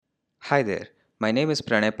Hi there, my name is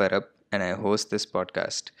Pranay Parab and I host this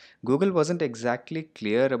podcast. Google wasn't exactly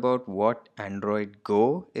clear about what Android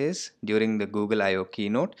Go is during the Google I/O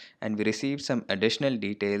keynote, and we received some additional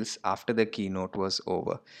details after the keynote was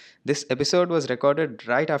over. This episode was recorded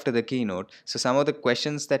right after the keynote, so some of the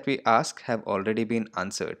questions that we ask have already been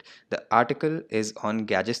answered. The article is on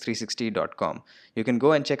gadgets360.com. You can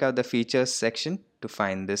go and check out the features section to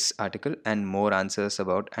find this article and more answers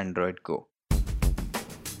about Android Go.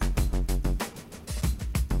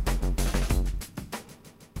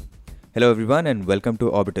 Hello, everyone, and welcome to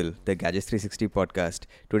Orbital, the Gadgets 360 podcast.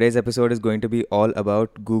 Today's episode is going to be all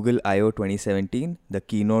about Google I/O 2017. The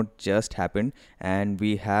keynote just happened, and we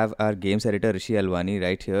have our games editor Rishi Alwani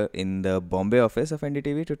right here in the Bombay office of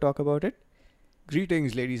NDTV to talk about it.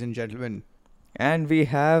 Greetings, ladies and gentlemen. And we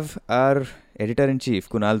have our editor in chief,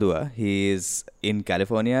 Kunal Dua. He is in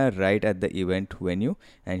California, right at the event venue,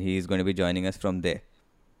 and he is going to be joining us from there.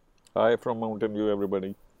 Hi from Mountain View,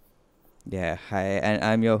 everybody. Yeah, hi, and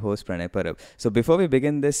I'm your host Pranay Parab. So before we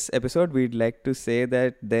begin this episode, we'd like to say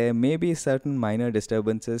that there may be certain minor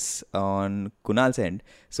disturbances on Kunal's end,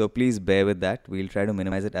 so please bear with that. We'll try to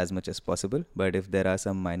minimize it as much as possible, but if there are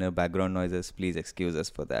some minor background noises, please excuse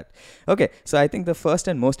us for that. Okay, so I think the first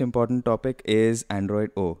and most important topic is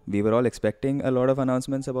Android O. We were all expecting a lot of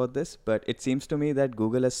announcements about this, but it seems to me that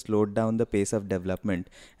Google has slowed down the pace of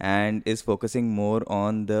development and is focusing more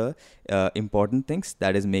on the important things,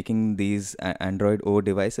 that is making these Android O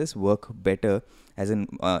devices work better, as in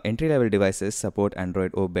entry level devices support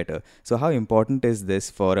Android O better. So how important is this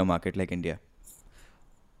for a market like India?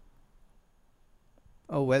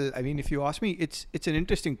 Oh, well, I mean, if you ask me, it's an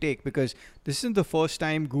interesting take because this isn't the first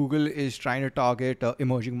time Google is trying to target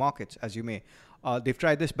emerging markets, as you may. They've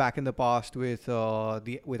tried this back in the past with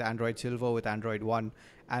Android Silver, with Android One,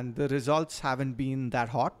 and the results haven't been that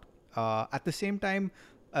hot. At the same time,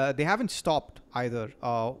 they haven't stopped either.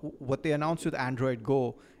 What they announced with Android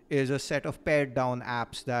Go is a set of pared down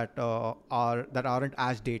apps that aren't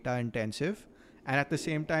as data intensive, and at the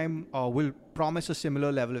same time will promise a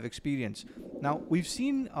similar level of experience. Now we've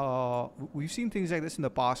seen things like this in the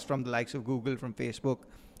past from the likes of Google, from Facebook,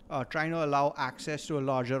 trying to allow access to a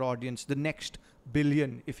larger audience, the next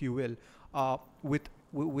billion, if you will, with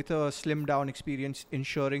a slimmed down experience,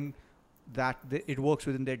 ensuring that it works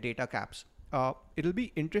within their data caps. It'll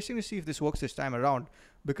be interesting to see if this works this time around,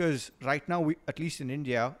 because right now, at least in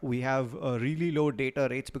India, we have really low data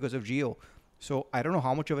rates because of Geo. So I don't know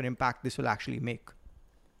how much of an impact this will actually make.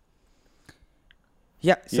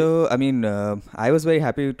 Yeah, so I mean, I was very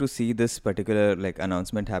happy to see this particular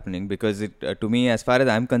announcement happening, because it to me, as far as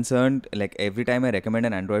I'm concerned, like every time I recommend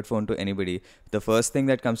an Android phone to anybody, the first thing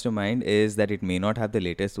that comes to mind is that it may not have the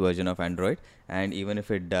latest version of Android, and even if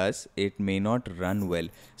it does, it may not run well.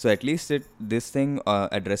 So at least this thing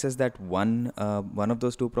addresses that one of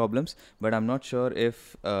those two problems, but I'm not sure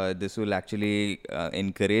if this will actually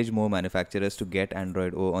encourage more manufacturers to get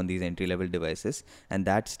Android O on these entry level devices, and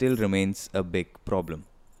that still remains a big problem.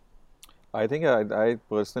 I think I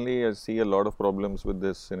personally see a lot of problems with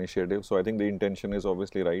this initiative. So I think the intention is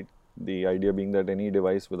obviously right. The idea being that any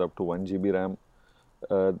device with up to 1 GB RAM,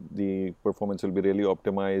 the performance will be really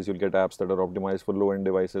optimized. You'll get apps that are optimized for low-end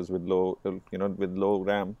devices with low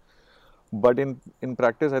RAM. But in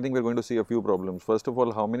practice, I think we're going to see a few problems. First of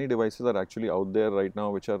all, how many devices are actually out there right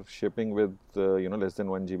now which are shipping with less than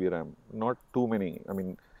 1 GB RAM? Not too many. I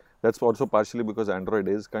mean, that's also partially because Android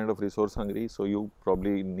is kind of resource hungry, so you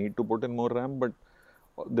probably need to put in more RAM. But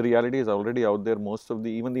the reality is already out there. Most of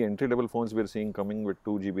even the entry level phones we're seeing coming with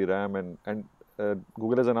 2 GB RAM, and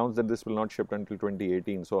Google has announced that this will not ship until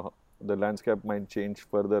 2018. So the landscape might change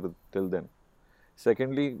further till then.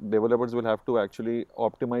 Secondly, developers will have to actually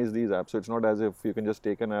optimize these apps. So it's not as if you can just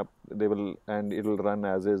take an app, and it will run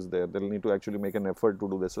as is there. They'll need to actually make an effort to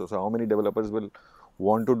do this. So how many developers will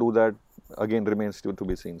want to do that, again, remains still to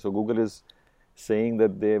be seen. So Google is saying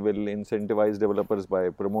that they will incentivize developers by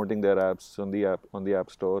promoting their apps on the app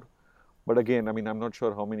store. But again, I mean, I'm not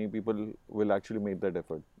sure how many people will actually make that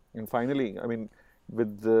effort. And finally, I mean,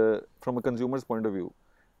 from a consumer's point of view,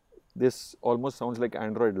 this almost sounds like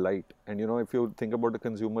Android Lite. And if you think about the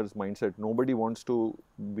consumer's mindset, nobody wants to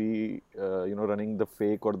be running the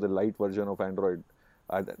fake or the light version of Android.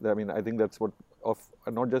 I mean, I think that's what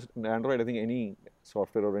not just Android. I think any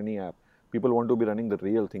software or any app, people want to be running the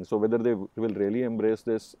real thing. So whether they will really embrace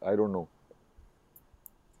this, I don't know.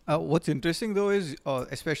 What's interesting though is,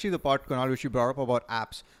 especially the part, Kunal, which you brought up about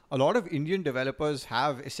apps, a lot of Indian developers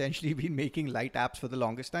have essentially been making light apps for the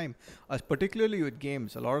longest time, particularly with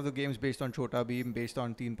games. A lot of the games based on Chota Bheem, based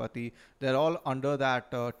on Teen Pati, they're all under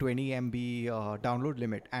that 20 MB download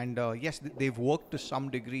limit. And yes, they've worked to some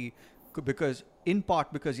degree because in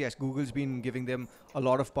part because yes, Google's been giving them a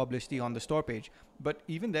lot of publicity on the store page, but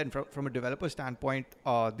even then, from a developer standpoint,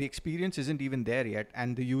 the experience isn't even there yet,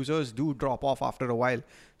 and the users do drop off after a while.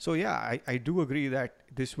 So yeah, I do agree that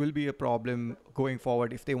this will be a problem going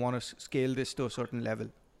forward if they want to scale this to a certain level.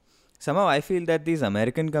 Somehow I feel that these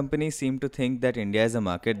American companies seem to think that India is a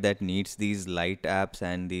market that needs these light apps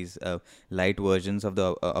and these light versions of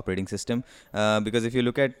the operating system. Because if you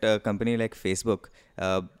look at a company like Facebook,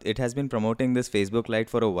 it has been promoting this Facebook Lite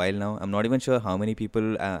for a while now. I'm not even sure how many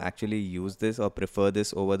people actually use this or prefer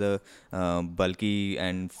this over the bulky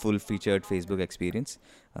and full-featured Facebook experience.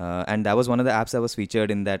 And that was one of the apps that was featured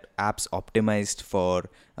in that apps optimized for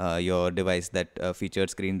your device, that featured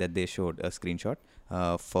screen that they showed a screenshot.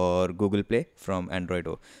 For Google Play from Android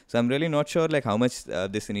O. So I'm really not sure like how much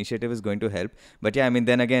this initiative is going to help. But yeah, I mean,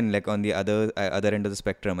 then again, like on the other end of the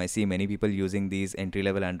spectrum, I see many people using these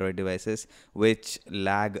entry-level Android devices, which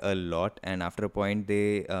lag a lot, and after a point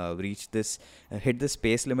they hit the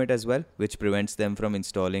space limit as well, which prevents them from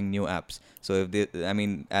installing new apps. So if they, I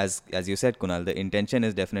mean, as you said, Kunal, the intention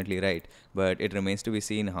is definitely right, but it remains to be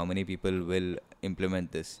seen how many people will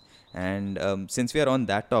implement this. And since we are on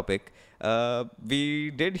that topic,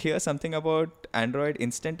 we did hear something about Android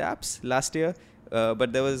instant apps last year,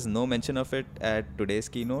 but there was no mention of it at today's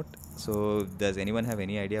keynote. So does anyone have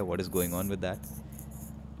any idea what is going on with that?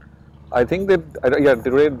 I think that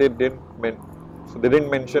today they didn't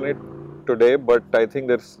mention it today, but I think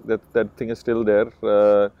that thing is still there.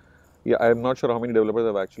 I'm not sure how many developers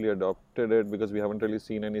have actually adopted it because we haven't really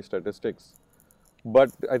seen any statistics.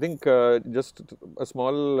 But I think just a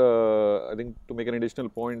small, I think to make an additional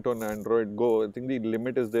point on Android Go, I think the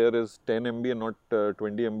limit is 10 MB and not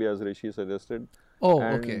 20 MB as Rishi suggested. Oh,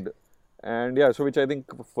 okay. And yeah, so which I think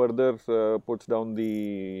further puts down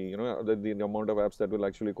the the amount of apps that will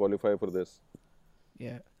actually qualify for this.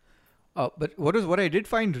 Yeah. But what I did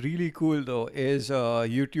find really cool though is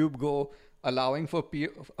YouTube Go allowing for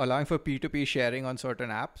P2P sharing on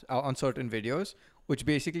certain apps, on certain videos, which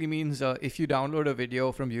basically means if you download a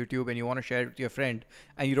video from YouTube and you want to share it with your friend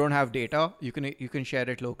and you don't have data, you can share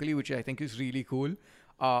it locally, which I think is really cool.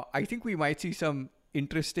 I think we might see some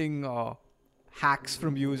interesting hacks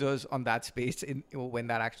from users on that space when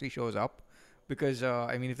that actually shows up. Because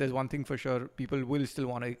I mean, if there's one thing for sure, people will still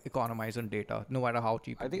want to economize on data, no matter how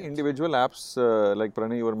cheap. I think individual apps, like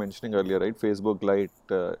Pranay, you were mentioning earlier, right? Facebook Lite.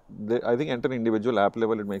 I think at an individual app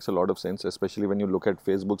level, it makes a lot of sense, especially when you look at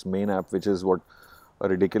Facebook's main app, which is what a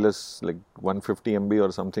ridiculous like 150 MB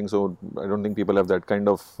or something. So I don't think people have that kind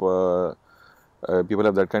of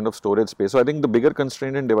storage space. So I think the bigger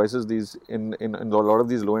constraint in devices in a lot of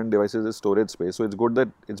these low-end devices is storage space. So it's good that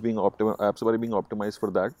it's being apps are being optimized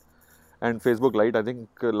for that. And Facebook Lite, I think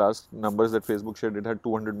last numbers that Facebook shared, it had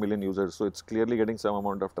 200 million users. So it's clearly getting some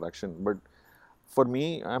amount of traction. But for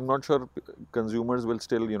me, I'm not sure consumers will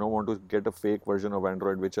still, want to get a fake version of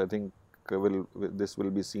Android, which I think this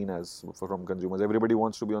will be seen as from consumers. Everybody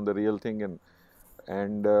wants to be on the real thing,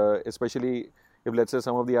 and especially if, let's say,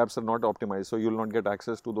 some of the apps are not optimized, so you'll not get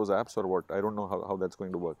access to those apps or what. I don't know how that's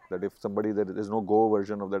going to work. That if there is no Go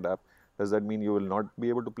version of that app, does that mean you will not be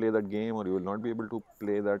able to play that game, or you will not be able to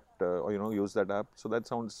play that, or use that app? So that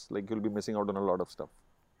sounds like you'll be missing out on a lot of stuff.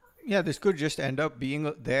 Yeah, this could just end up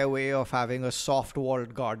being their way of having a soft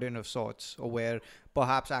walled garden of sorts, or where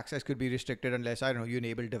perhaps access could be restricted unless, I don't know, you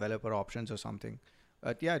enable developer options or something.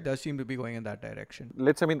 But yeah, it does seem to be going in that direction.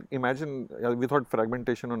 Imagine, we thought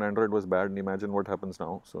fragmentation on Android was bad, and imagine what happens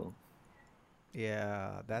now. So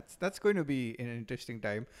yeah, that's going to be an interesting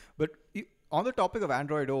time. But on the topic of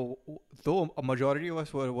Android, though a majority of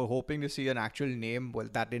us were hoping to see an actual name, well,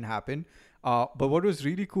 that didn't happen. But what was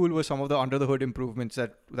really cool was some of the under the hood improvements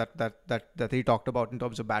that he talked about in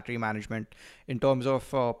terms of battery management, in terms of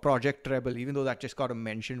Project Treble, even though that just got a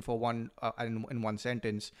mention for in one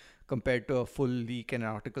sentence compared to a full leak in an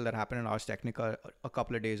article that happened in Ars Technica a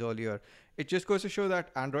couple of days earlier. It just goes to show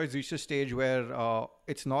that Android's reached a stage where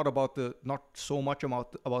it's not so much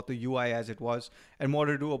about the UI as it was, and more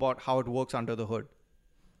to do about how it works under the hood.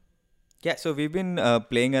 Yeah, so we've been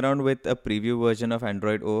playing around with a preview version of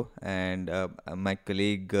Android O, and my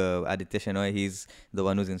colleague Aditya Shenoy, he's the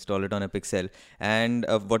one who's installed it on a Pixel. And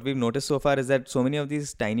what we've noticed so far is that so many of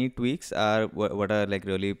these tiny tweaks are what are like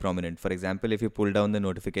really prominent. For example, if you pull down the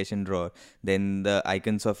notification drawer, then the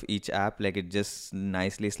icons of each app, like it just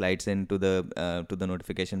nicely slides into the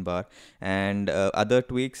notification bar. And other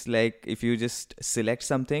tweaks, like if you just select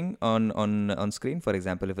something on screen, for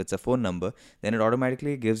example, if it's a phone number, then it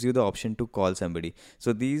automatically gives you the option option to call somebody.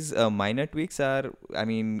 So these minor tweaks are, I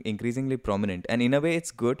mean, increasingly prominent, and in a way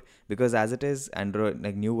it's good because as it is, Android,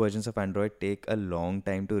 like new versions of Android take a long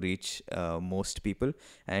time to reach most people,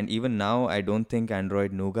 and even now I don't think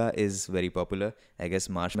Android Nougat is very popular. I guess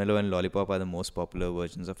Marshmallow and Lollipop are the most popular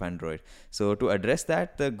versions of Android. So to address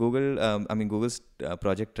that, the Google's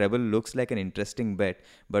Project Treble looks like an interesting bet,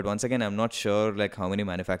 but once again, I'm not sure like how many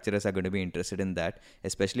manufacturers are going to be interested in that,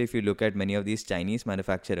 especially if you look at many of these Chinese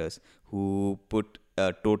manufacturers who put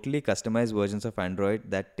totally customized versions of Android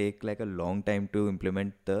that take like a long time to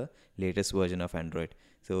implement the latest version of Android.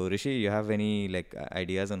 So Rishi, you have any like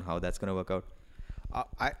ideas on how that's going to work out?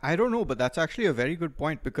 I don't know, but that's actually a very good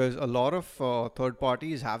point because a lot of third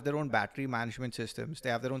parties have their own battery management systems. They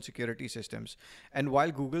have their own security systems. And while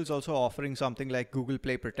Google's also offering something like Google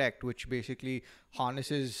Play Protect, which basically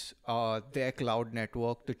harnesses their cloud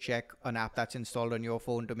network to check an app that's installed on your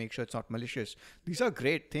phone to make sure it's not malicious. These are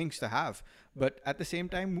great things to have. But at the same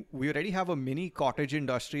time, we already have a mini cottage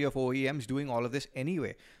industry of OEMs doing all of this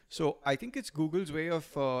anyway. So I think it's Google's way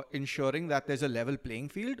of ensuring that there's a level playing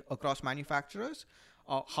field across manufacturers.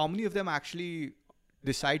 How many of them actually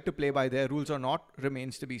decide to play by their rules or not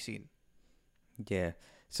remains to be seen. Yeah.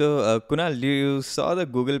 So Kunal, you saw the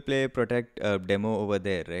Google Play Protect demo over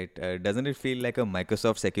there, right? Doesn't it feel like a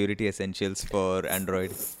Microsoft Security Essentials for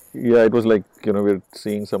Android? Yeah, it was like, we're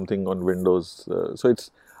seeing something on Windows.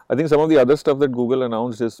 I think some of the other stuff that Google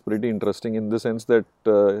announced is pretty interesting in the sense that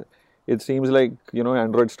it seems like,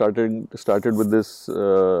 Android started with this,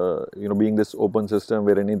 being this open system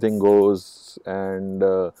where anything goes, and,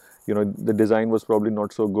 the design was probably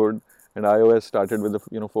not so good. And iOS started with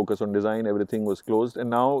the, focus on design, everything was closed. And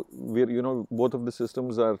now we're, both of the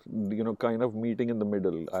systems are, kind of meeting in the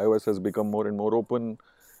middle. iOS has become more and more open.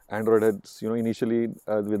 Android had, initially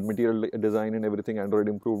with material design and everything, Android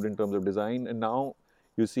improved in terms of design. And now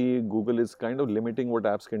you see Google is kind of limiting what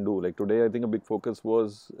apps can do. Like today, I think a big focus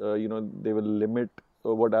was, they will limit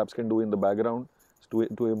what apps can do in the background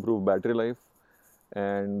to improve battery life.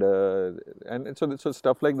 And so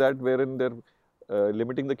stuff like that, wherein they're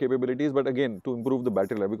limiting the capabilities, but again, to improve the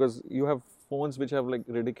battery life, because you have phones which have like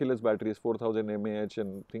ridiculous batteries, 4000 mAh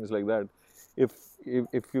and things like that. If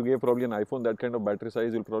you gave probably an iPhone that kind of battery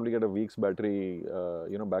size, you'll probably get a week's battery,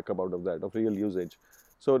 backup out of that, of real usage.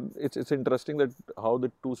 So it's interesting that how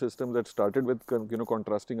the two systems that started with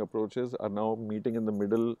contrasting approaches are now meeting in the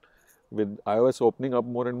middle, with iOS opening up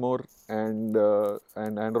more and more, and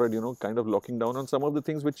Android kind of locking down on some of the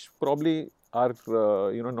things which probably are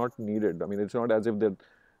not needed. I mean, it's not as if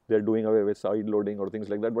they're doing away with side loading or things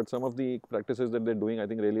like that, but some of the practices that they're doing, I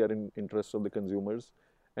think, really are in interest of the consumers,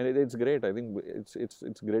 and it's great. I think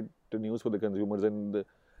it's great news for the consumers. And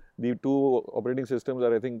the two operating systems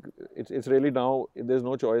are, I think, it's really now there's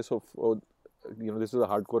no choice of this is a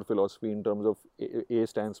hardcore philosophy in terms of A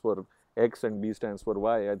stands for X and B stands for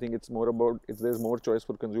Y. I think it's more about there's more choice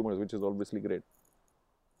for consumers, which is obviously great.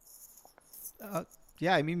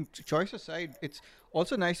 Yeah, I mean, choice aside, it's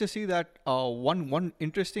also nice to see that one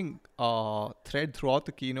interesting thread throughout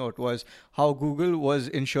the keynote was how Google was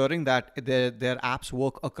ensuring that their apps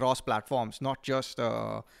work across platforms, not just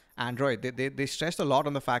Android. They stressed a lot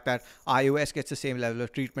on the fact that iOS gets the same level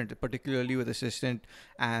of treatment, particularly with Assistant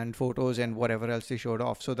and Photos and whatever else they showed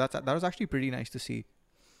off. So that was actually pretty nice to see.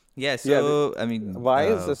 Yeah, so I mean, why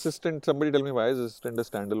is Assistant? Somebody tell me, why is Assistant a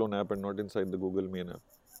standalone app and not inside the Google main app?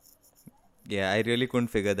 Yeah, I really couldn't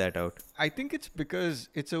figure that out. I think it's because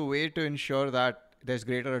it's a way to ensure that there's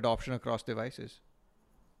greater adoption across devices.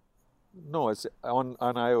 No, it's on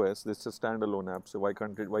iOS. This is a standalone app. So why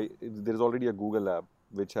can't it? There's already a Google app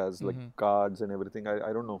which has like cards and everything.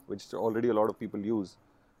 I don't know, which already a lot of people use.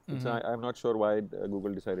 I'm not sure why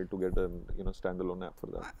Google decided to get a standalone app for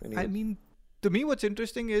that. I mean, to me, what's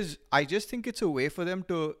interesting is I just think it's a way for them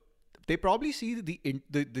to. They probably see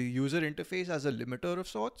the user interface as a limiter of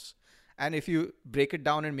sorts. And if you break it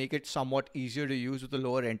down and make it somewhat easier to use with a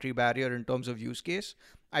lower entry barrier in terms of use case,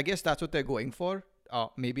 I guess that's what they're going for.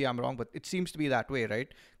 Maybe I'm wrong, but it seems to be that way, right?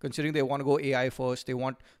 Considering they want to go AI first, they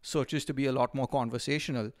want searches to be a lot more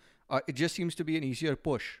conversational. It just seems to be an easier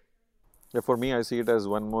push. Yeah, for me, I see it as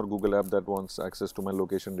one more Google app that wants access to my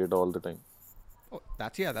location data all the time. Oh,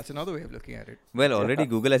 that's another way of looking at it. Well, already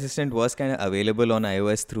Google Assistant was kind of available on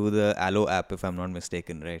iOS through the Allo app, if I'm not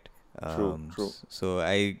mistaken, right? True. So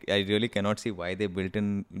I really cannot see why they built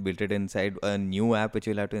it inside a new app which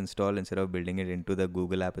you'll have to install instead of building it into the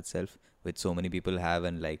Google app itself, which so many people have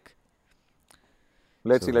and like.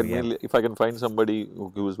 Let's see. If I can find somebody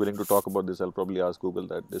who is willing to talk about this, I'll probably ask Google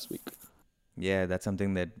that this week. Yeah, that's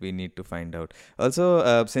something that we need to find out.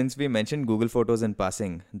 Also, since we mentioned Google Photos in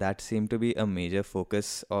passing, that seemed to be a major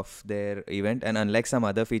focus of their event. And unlike some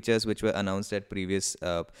other features which were announced at previous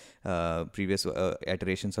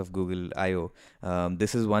iterations of Google I/O,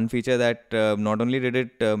 this is one feature that not only did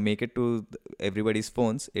it make it to everybody's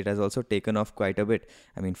phones, it has also taken off quite a bit.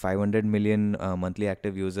 I mean, 500 million monthly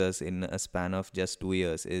active users in a span of just 2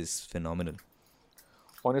 years is phenomenal.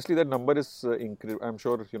 Honestly, that number is I'm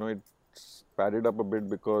sure it's padded up a bit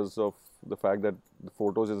because of the fact that the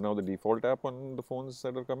Photos is now the default app on the phones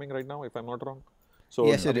that are coming right now, if I'm not wrong. So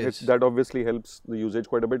Yes, I it mean, is. that obviously helps the usage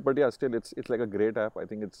quite a bit. But yeah, still, it's like a great app. I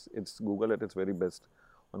think it's Google at its very best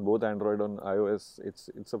on both Android and iOS.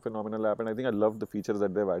 It's a phenomenal app, and I think I love the features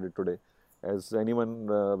that they've added today. As anyone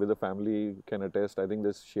with a family can attest, I think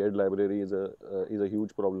this shared library is a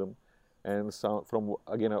huge problem. And so from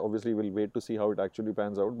again, obviously, we'll wait to see how it actually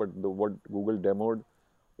pans out. But what Google demoed,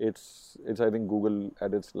 it's I think Google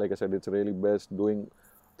at its, like I said, it's really best doing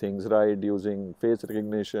things right, using face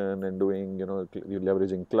recognition and doing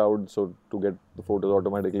leveraging cloud, so to get the photos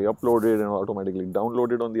automatically uploaded and automatically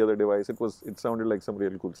downloaded on the other device. It sounded like some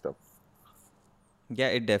real cool stuff. Yeah,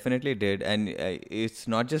 it definitely did. And it's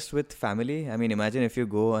not just with family. I mean, imagine if you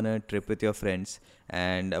go on a trip with your friends,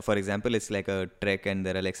 and for example, it's like a trek, and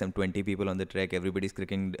there are like some 20 people on the trek, everybody's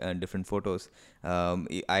clicking different photos.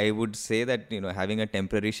 I would say that, having a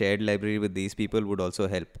temporary shared library with these people would also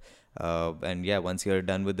help. And yeah, once you're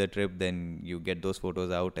done with the trip, then you get those photos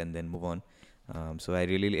out and then move on. So I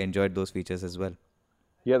really enjoyed those features as well.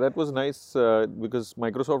 Yeah, that was nice because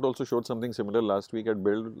Microsoft also showed something similar last week at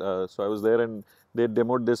Build. So I was there and they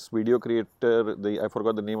demoed this video creator. I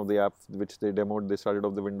forgot the name of the app which they demoed. They started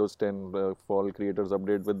off the Windows 10 fall creators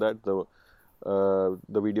update with that,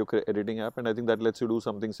 the video editing app. And I think that lets you do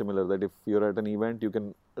something similar, that if you're at an event, you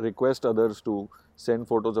can request others to send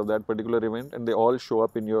photos of that particular event and they all show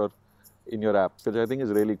up in your app, which I think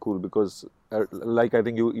is really cool because like I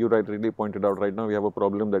think you rightly pointed out, right now we have a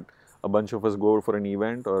problem that a bunch of us go for an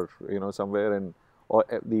event or somewhere and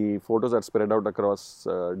the photos are spread out across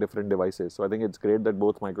different devices. So I think it's great that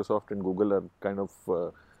both Microsoft and Google are kind of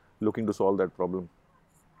looking to solve that problem.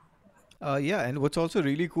 Yeah, and what's also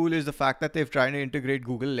really cool is the fact that they've tried to integrate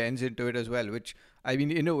Google Lens into it as well, which I mean,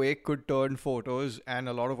 in a way, could turn photos and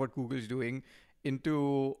a lot of what Google's doing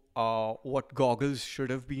into what goggles should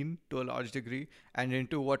have been to a large degree, and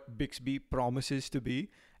into what Bixby promises to be.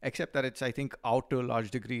 Except that it's, I think, out to a large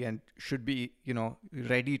degree and should be,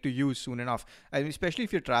 ready to use soon enough. I mean, especially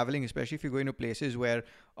if you're traveling, especially if you're going to places where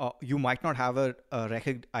you might not have a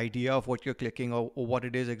idea of what you're clicking or what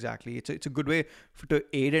it is exactly. It's a good way to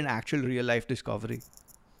aid in actual real life discovery.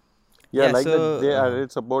 Yeah, Yeah, like so that they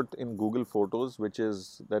added support in Google Photos, which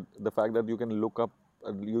is that the fact that you can look up,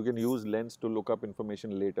 you can use Lens to look up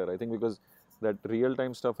information later. I think because that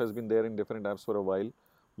real-time stuff has been there in different apps for a while,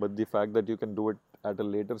 but the fact that you can do it at a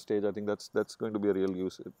later stage, I think that's going to be a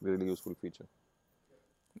really useful feature.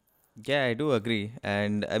 Yeah, I do agree,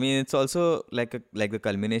 and I mean it's also like the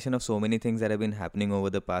culmination of so many things that have been happening over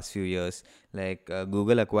the past few years. Like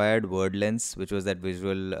Google acquired WordLens, which was that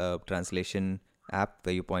visual translation app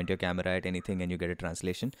where you point your camera at anything and you get a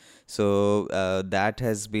translation. So that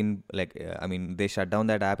has been I mean, they shut down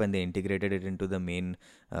that app and they integrated it into the main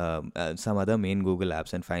some other main Google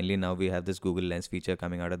apps, and finally now we have this Google Lens feature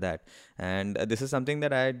coming out of that. And this is something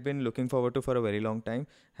that I had been looking forward to for a very long time,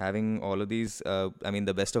 having all of these I mean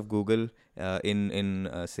the best of Google in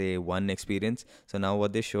say one experience. So now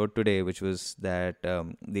what they showed today, which was that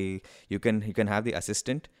you can have the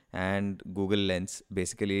assistant and Google Lens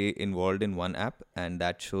basically involved in one app, and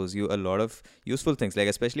that shows you a lot of useful things, like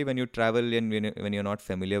especially when you travel and when you're not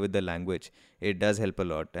familiar with the language, it does help a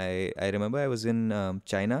lot. I remember I was in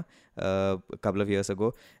China a couple of years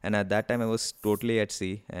ago, and at that time I was totally at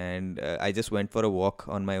sea, and I just went for a walk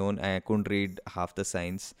on my own. I couldn't read half the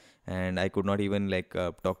signs, and I could not even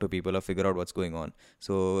talk to people or figure out what's going on.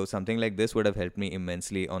 So something like this would have helped me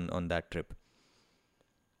immensely on that trip.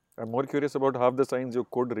 I'm more curious about half the signs you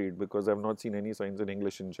could read because I've not seen any signs in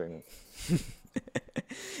English in China.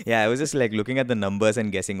 Yeah, I was just looking at the numbers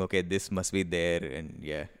and guessing, okay, this must be there, and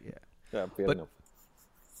yeah. Yeah, fair But enough.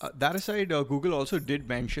 that aside, Google also did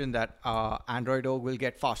mention that Android O will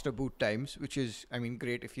get faster boot times, which is, I mean,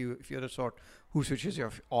 great if you're the sort who switches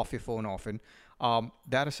off your phone often.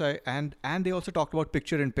 That aside, and they also talked about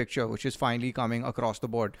picture-in-picture, which is finally coming across the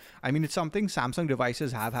board. I mean, it's something Samsung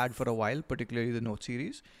devices have had for a while, particularly the Note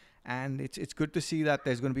series, and it's good to see that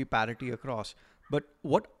there's going to be parity across. But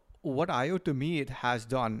what I/O to me it has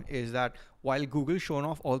done is that while Google's shown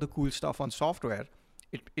off all the cool stuff on software,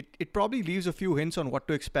 it probably leaves a few hints on what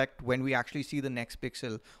to expect when we actually see the next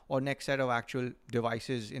Pixel or next set of actual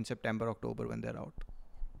devices in September, October when they're out.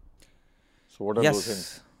 So what are those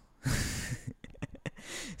hints?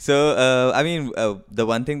 So, the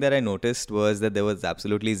one thing that I noticed was that there was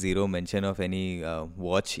absolutely zero mention of any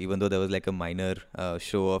watch, even though there was like a minor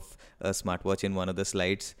show of a smartwatch in one of the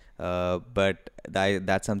slides. But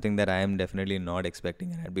that's something that I am definitely not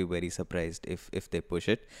expecting, and I'd be very surprised if they push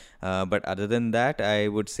it. But other than that, I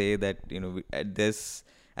would say that,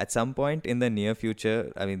 at some point in the near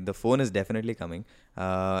future, I mean, the phone is definitely coming,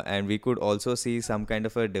 and we could also see some kind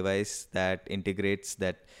of a device that integrates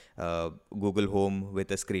that Google Home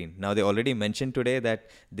with a screen. Now, they already mentioned today that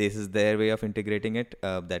this is their way of integrating it,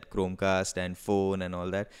 that Chromecast and phone and all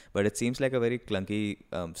that, but it seems like a very clunky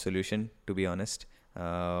solution, to be honest.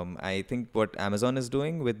 I think what Amazon is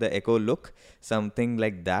doing with the Echo Look, something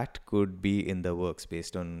like that could be in the works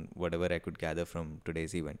based on whatever I could gather from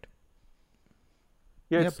today's event.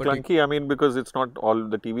 Yeah, it's clunky. I mean, because it's not all,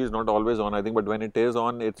 the TV is not always on, I think, but when it is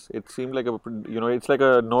on, it seemed like it seemed like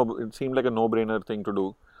a no-brainer thing to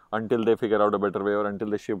do until they figure out a better way or until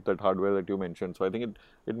they ship that hardware that you mentioned. So I think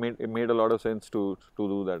it made a lot of sense to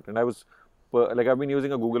do that. And I've been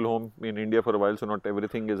using a Google Home in India for a while, so not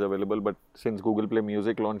everything is available. But since Google Play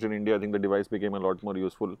Music launched in India, I think the device became a lot more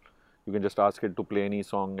useful. You can just ask it to play any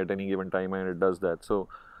song at any given time, and it does that. So.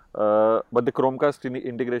 But the Chromecast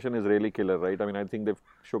integration is really killer, right? I mean, I think they've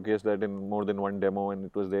showcased that in more than one demo, and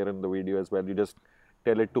it was there in the video as well. You just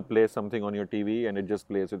tell it to play something on your TV, and it just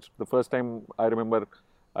plays. It's the first time I remember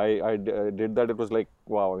I did that. It was like,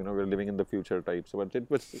 wow, we're living in the future type. So, I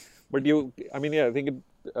think it's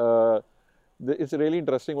really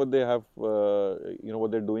interesting what they have,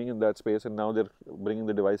 what they're doing in that space, and now they're bringing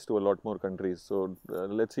the device to a lot more countries. So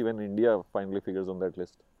let's see when India finally figures on that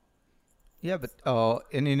list. Yeah, but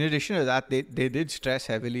in addition to that, they did stress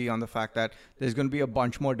heavily on the fact that there's going to be a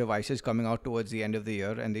bunch more devices coming out towards the end of the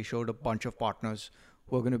year, and they showed a bunch of partners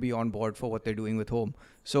who are going to be on board for what they're doing with Home.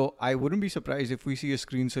 So I wouldn't be surprised if we see a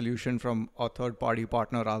screen solution from a third-party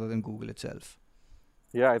partner rather than Google itself.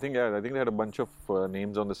 Yeah, I think they had a bunch of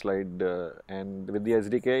names on the slide, and with the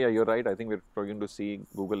SDK, yeah, you're right. I think we're probably going to see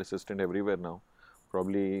Google Assistant everywhere now.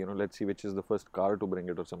 Probably, let's see which is the first car to bring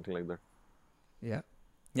it or something like that. Yeah.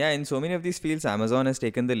 Yeah, in so many of these fields, Amazon has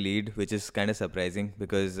taken the lead, which is kind of surprising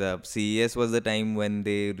because CES was the time when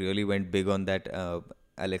they really went big on that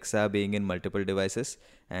Alexa being in multiple devices,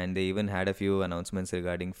 and they even had a few announcements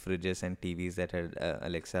regarding fridges and TVs that had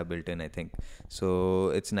Alexa built in, I think. So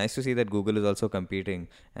it's nice to see that Google is also competing,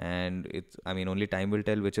 and only time will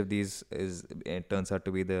tell which of these it turns out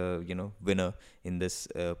to be the winner in this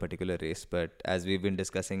particular race. But as we've been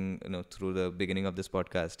discussing through the beginning of this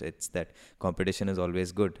podcast, it's that competition is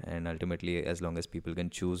always good, and ultimately, as long as people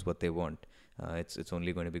can choose what they want, it's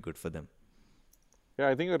only going to be good for them. Yeah,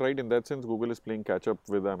 I think you're right. In that sense, Google is playing catch up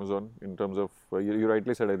with Amazon in terms of, you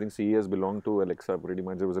rightly said, I think CES belonged to Alexa pretty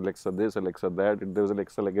much. There was Alexa this, Alexa that. There was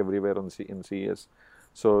Alexa like everywhere in CES.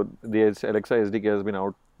 So the Alexa SDK has been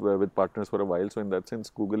out with partners for a while. So in that sense,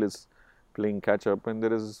 Google is playing catch up. And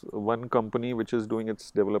there is one company which is doing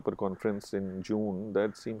its developer conference in June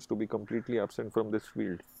that seems to be completely absent from this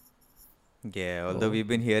field. Yeah, although we've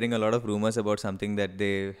been hearing a lot of rumors about something that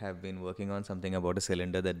they have been working on, something about a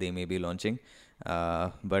cylinder that they may be launching.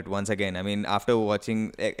 But once again, after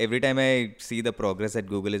watching, every time I see the progress that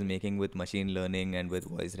Google is making with machine learning and with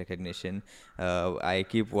voice recognition, I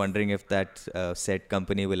keep wondering if that said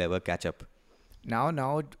company will ever catch up.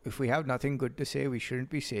 Now, if we have nothing good to say, we shouldn't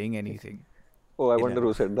be saying anything. Oh, I wonder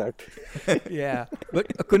who said that. Yeah. But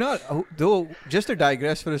Kunal, though, just to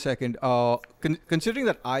digress for a second, considering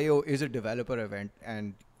that I/O is a developer event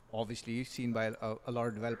and obviously seen by a lot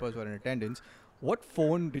of developers who are in attendance, what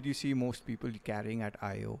phone did you see most people carrying at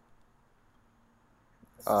I/O?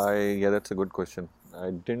 Yeah, that's a good question. I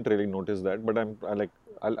didn't really notice that, but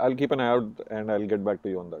I'll keep an eye out and I'll get back to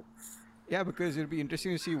you on that. Yeah, because it'll be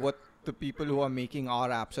interesting to see what the people who are making our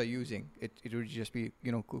apps are using. It would just be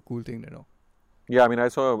cool thing to know. Yeah,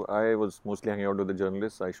 I was mostly hanging out with the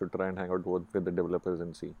journalists. I should try and hang out with the developers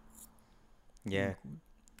and see. Yeah.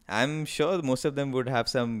 I'm sure most of them would have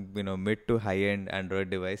some, mid to high end Android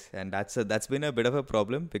device, and that's been a bit of a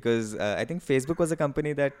problem because I think Facebook was a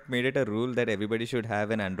company that made it a rule that everybody should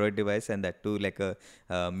have an Android device, and that too like a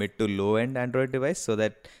mid to low end Android device, so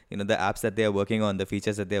that the apps that they are working on, the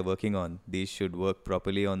features that they are working on, these should work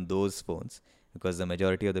properly on those phones, because the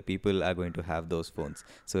majority of the people are going to have those phones.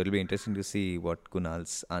 So it'll be interesting to see what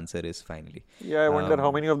Kunal's answer is finally. Yeah, I wonder how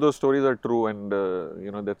many of those stories are true, and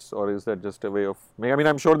or is that just a way of?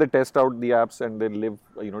 I'm sure they test out the apps and they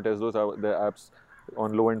test those out, the apps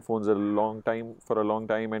on low-end phones for a long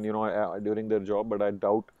time, and during their job. But I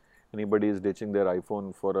doubt anybody is ditching their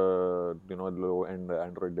iPhone for a low-end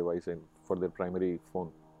Android device and for their primary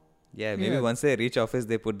phone. Yeah, maybe once they reach office,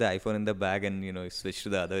 they put the iPhone in the bag and switch to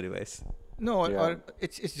the other device. No, or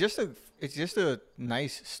it's just a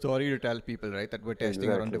nice story to tell people, right? That we're testing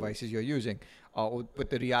our own devices you're using. But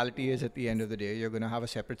the reality is, at the end of the day, you're going to have a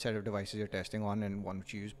separate set of devices you're testing on, and one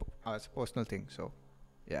which you use as a personal thing. So,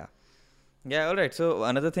 yeah. Yeah, all right. So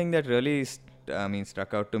another thing that really,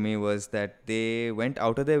 struck out to me was that they went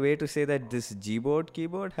out of their way to say that this Gboard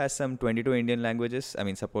keyboard has some 22 Indian languages.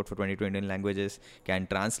 Support for 22 Indian languages, can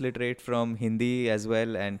transliterate from Hindi as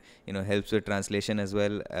well, and helps with translation as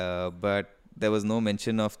well. But there was no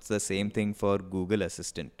mention of the same thing for Google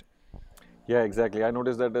Assistant. Yeah, exactly. I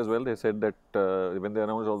noticed that as well. They said that when they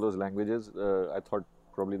announced all those languages, I thought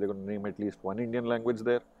probably they're going to name at least one Indian language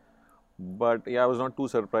there. But yeah, I was not too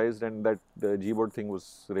surprised, and that the Gboard thing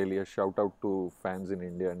was really a shout out to fans in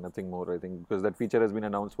India and nothing more, I think, because that feature has been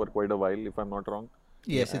announced for quite a while, if I'm not wrong.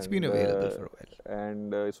 Yes, it's been available for a while.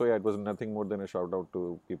 And so yeah, it was nothing more than a shout out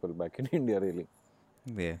to people back in India, really.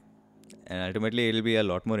 Yeah. And ultimately, it'll be a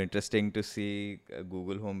lot more interesting to see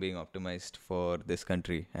Google Home being optimized for this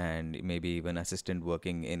country, and maybe even Assistant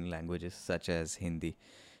working in languages such as Hindi.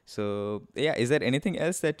 So, yeah, is there anything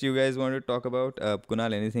else that you guys want to talk about?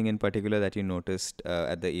 Kunal, anything in particular that you noticed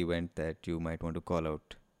at the event that you might want to call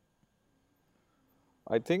out?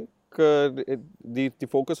 I think the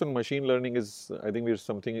focus on machine learning is, I think,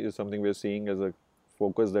 something we're seeing as a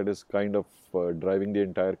focus that is kind of driving the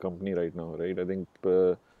entire company right now, right? I think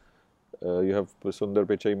you have Sundar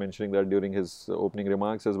Pichai mentioning that during his opening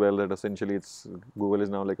remarks as well, that essentially Google is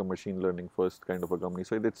now like a machine learning first kind of a company.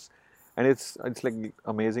 So it's like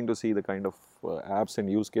amazing to see the kind of apps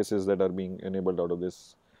and use cases that are being enabled out of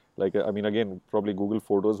this. Like, again, probably Google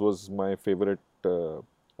Photos was my favorite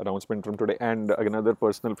announcement from today. And another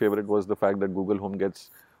personal favorite was the fact that Google Home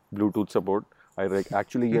gets Bluetooth support. I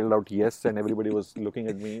actually yelled out yes, and everybody was looking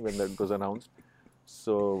at me when that was announced.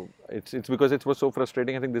 So it's because it was so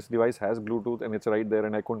frustrating. I think this device has Bluetooth and it's right there,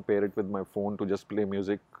 and I couldn't pair it with my phone to just play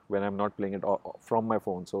music when I'm not playing it from my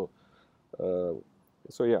phone. So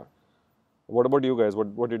yeah. What about you guys?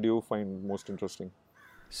 What did you find most interesting?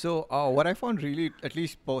 So what I found really, at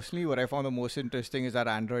least personally, what I found the most interesting is that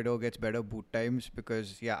Android O gets better boot times,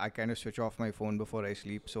 because I kind of switch off my phone before I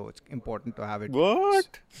sleep, so it's important to have it.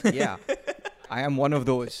 What? Yeah, I am one of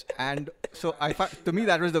those. And so to me,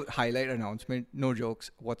 that was the highlight announcement, no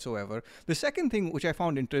jokes whatsoever. The second thing which I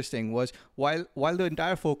found interesting was while the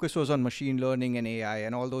entire focus was on machine learning and AI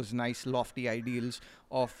and all those nice lofty ideals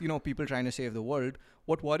of people trying to save the world,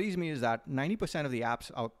 what worries me is that 90% of the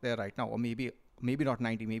apps out there right now, or maybe not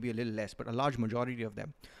 90, maybe a little less, but a large majority of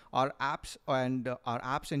them are apps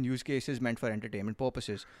and use cases meant for entertainment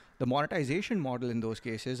purposes. The monetization model in those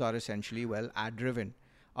cases are essentially, ad driven.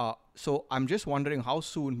 So I'm just wondering how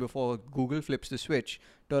soon before Google flips the switch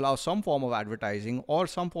to allow some form of advertising or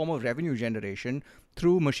some form of revenue generation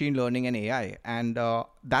through machine learning and AI. And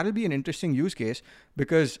that'll be an interesting use case,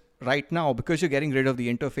 because right now, because you're getting rid of the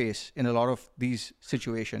interface in a lot of these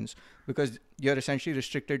situations, because you're essentially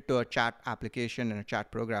restricted to a chat application and a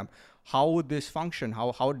chat program, how would this function?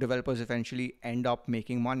 How developers eventually end up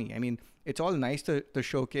making money? I mean, it's all nice to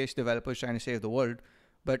showcase developers trying to save the world,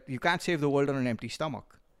 but you can't save the world on an empty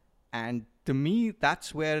stomach. And to me,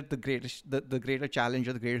 that's where the greater challenge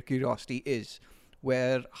or the greater curiosity is,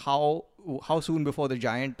 where how soon before the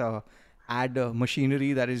giant ad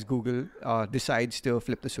machinery that is Google decides to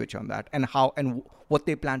flip the switch on that, and how and what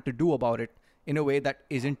they plan to do about it in a way that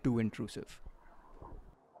isn't too intrusive.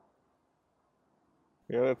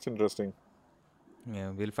 Yeah, that's interesting.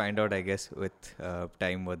 Yeah, we'll find out, I guess, with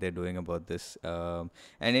time what they're doing about this. And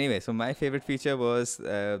anyway, so my favorite feature was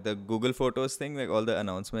the Google Photos thing. Like, all the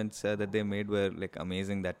announcements that they made were like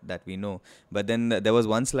amazing that we know. But then there was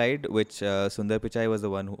one slide which Sundar Pichai was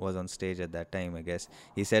the one who was on stage at that time, I guess.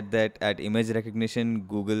 He said that at image recognition,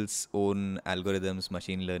 Google's own algorithms,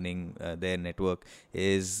 machine learning, their network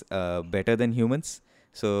is better than humans.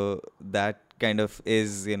 So that kind of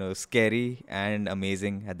is, scary and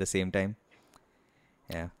amazing at the same time.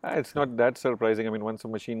 Yeah. It's not that surprising. I mean, once a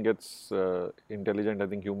machine gets intelligent, I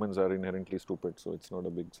think humans are inherently stupid, so it's not a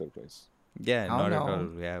big surprise. Yeah, not at all.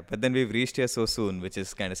 Yeah, but then we've reached here so soon, which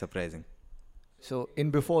is kind of surprising. So,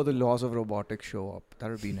 before the laws of robotics show up,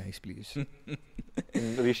 that would be nice, please.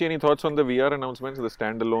 Rishi, any thoughts on the VR announcements, the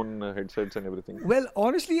standalone headsets and everything? Well,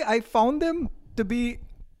 honestly, I found them to be.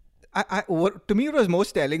 To me, what was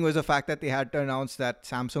most telling was the fact that they had to announce that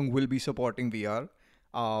Samsung will be supporting VR.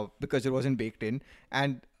 Because it wasn't baked in.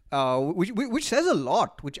 And which says a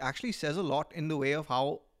lot, which actually says a lot in the way of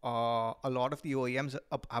how a lot of the OEMs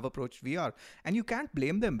have approached VR, and you can't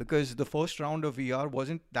blame them because the first round of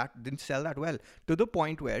VR didn't sell that well, to the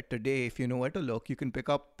point where today, if you know where to look, you can pick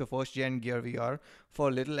up the first gen Gear VR for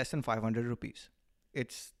a little less than 500 rupees.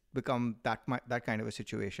 It's become that kind of a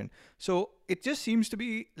situation. So it just seems to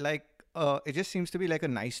be like a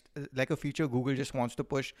nice, like a feature Google just wants to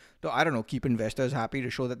push to, I don't know, keep investors happy, to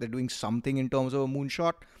show that they're doing something in terms of a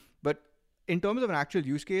moonshot. But in terms of an actual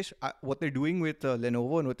use case, what they're doing with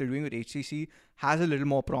Lenovo and what they're doing with HTC has a little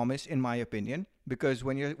more promise, in my opinion, because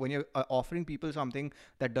when you're offering people something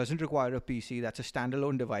that doesn't require a PC, that's a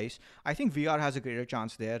standalone device, I think VR has a greater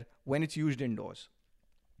chance there when it's used indoors.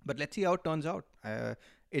 But let's see how it turns out.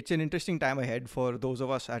 It's an interesting time ahead for those of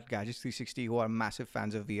us at Gadgets 360 who are massive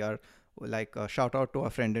fans of VR. Like shout out to our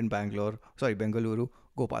friend in Bengaluru,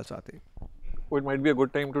 Gopal Sathe. Oh, it might be a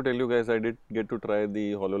good time to tell you guys I did get to try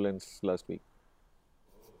the HoloLens last week.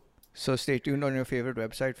 So stay tuned on your favorite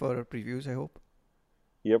website for previews, I hope.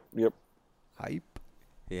 Yep. Hype.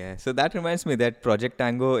 Yeah, so that reminds me that Project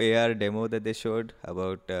Tango AR demo that they showed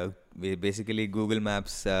about basically Google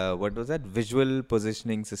Maps, what was that? Visual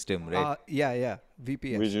Positioning System, right? Yeah.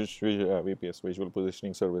 VPS. VPS, Visual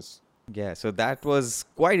Positioning Service. Yeah, so that was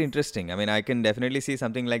quite interesting. I mean, I can definitely see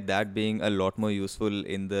something like that being a lot more useful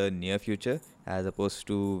in the near future as opposed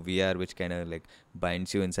to VR, which kind of like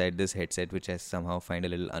binds you inside this headset, which I somehow find a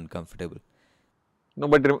little uncomfortable. No,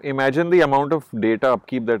 but imagine the amount of data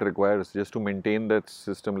upkeep that requires just to maintain that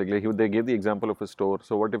system. Like they gave the example of a store.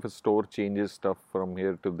 So what if a store changes stuff from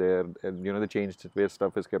here to there? And, they changed where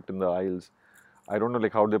stuff is kept in the aisles. I don't know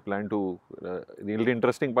like how they plan to. The really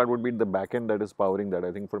interesting part would be the backend that is powering that.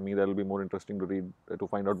 I think for me that will be more interesting to read, to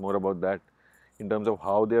find out more about that in terms of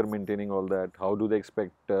how they are maintaining all that. How do they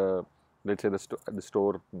expect, let's say the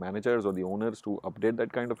store managers or the owners to update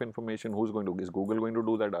that kind of information? Is Google going to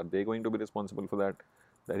do that? Are they going to be responsible for that?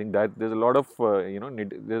 I think that there's a lot of,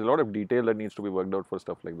 there's a lot of detail that needs to be worked out for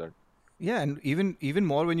stuff like that. Yeah, and even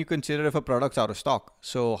more when you consider if a product's out of stock.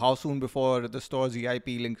 So how soon before the store's ERP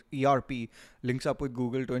links up with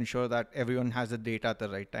Google to ensure that everyone has the data at the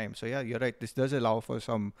right time. So yeah, you're right. This does allow for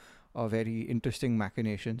some very interesting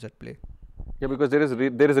machinations at play. Yeah, because there is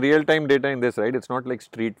real-time data in this, right? It's not like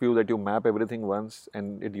Street View that you map everything once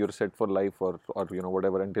and you're set for life or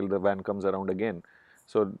whatever until the van comes around again.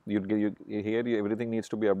 So everything needs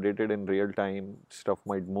to be updated in real time. Stuff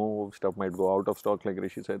might move, stuff might go out of stock, like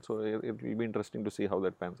Rishi said. So it will be interesting to see how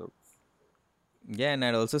that pans out. Yeah, and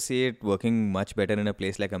I'd also see it working much better in a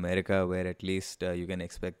place like America, where at least you can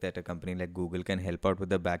expect that a company like Google can help out with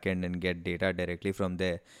the backend and get data directly from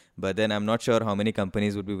there. But then I'm not sure how many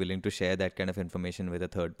companies would be willing to share that kind of information with a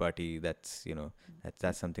third party. That's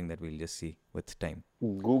that's something that we'll just see with time.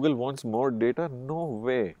 Google wants more data? No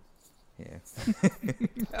way. Yeah.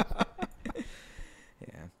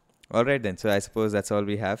 Yeah. All right then. So I suppose that's all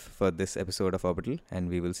we have for this episode of Orbital, and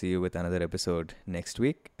we will see you with another episode next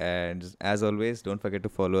week. And as always, don't forget to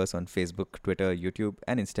follow us on Facebook, Twitter, YouTube,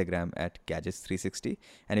 and Instagram at Gadgets360.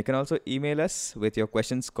 And you can also email us with your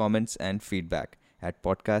questions, comments, and feedback at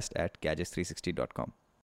podcast@gadgets360.com.